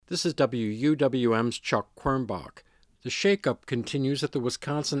This is WUWM's Chuck Quirmbach. The shakeup continues at the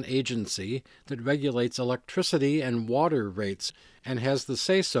Wisconsin agency that regulates electricity and water rates and has the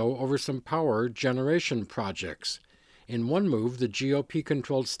say-so over some power generation projects. In one move, the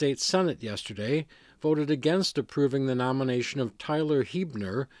GOP-controlled state Senate yesterday voted against approving the nomination of Tyler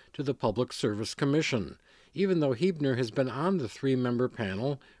Huebner to the Public Service Commission, even though Huebner has been on the three-member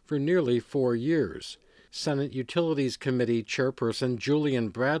panel for nearly 4 years. Senate Utilities Committee Chairperson Julian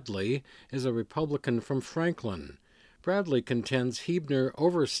Bradley is a Republican from Franklin. Bradley contends Huebner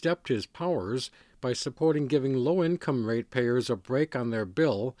overstepped his powers by supporting giving low-income ratepayers a break on their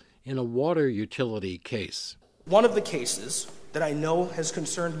bill in a water utility case. One of the cases that I know has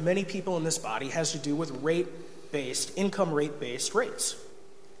concerned many people in this body has to do with income rate-based rates.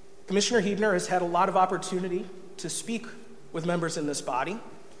 Commissioner Huebner has had a lot of opportunity to speak with members in this body.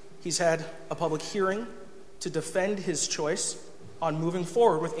 He's had a public hearing to defend his choice on moving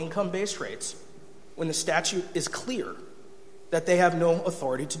forward with income-based rates when the statute is clear that they have no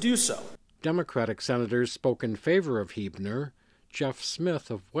authority to do so. Democratic senators spoke in favor of Huebner. Jeff Smith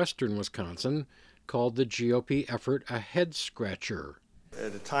of western Wisconsin called the GOP effort a head-scratcher.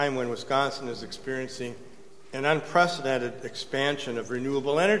 At a time when Wisconsin is experiencing an unprecedented expansion of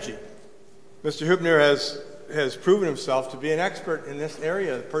renewable energy, Mr. Huebner has proven himself to be an expert in this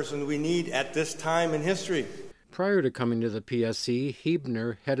area, the person we need at this time in history. Prior to coming to the PSC,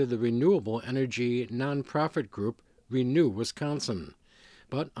 Huebner headed the renewable energy nonprofit group Renew Wisconsin.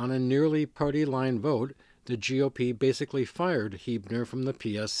 But on a nearly party-line vote, the GOP basically fired Huebner from the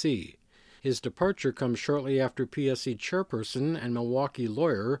PSC. His departure comes shortly after PSC chairperson and Milwaukee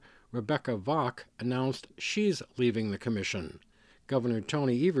lawyer Rebecca Vach announced she's leaving the commission. Governor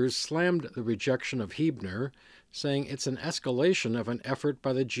Tony Evers slammed the rejection of Huebner, saying it's an escalation of an effort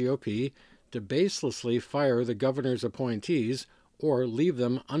by the GOP to baselessly fire the governor's appointees or leave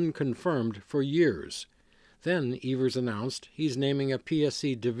them unconfirmed for years. Then Evers announced he's naming a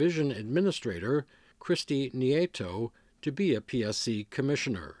PSC division administrator, Christy Nieto, to be a PSC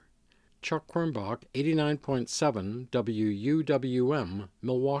commissioner. Chuck Quirmbach, 89.7 WUWM,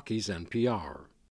 Milwaukee's NPR.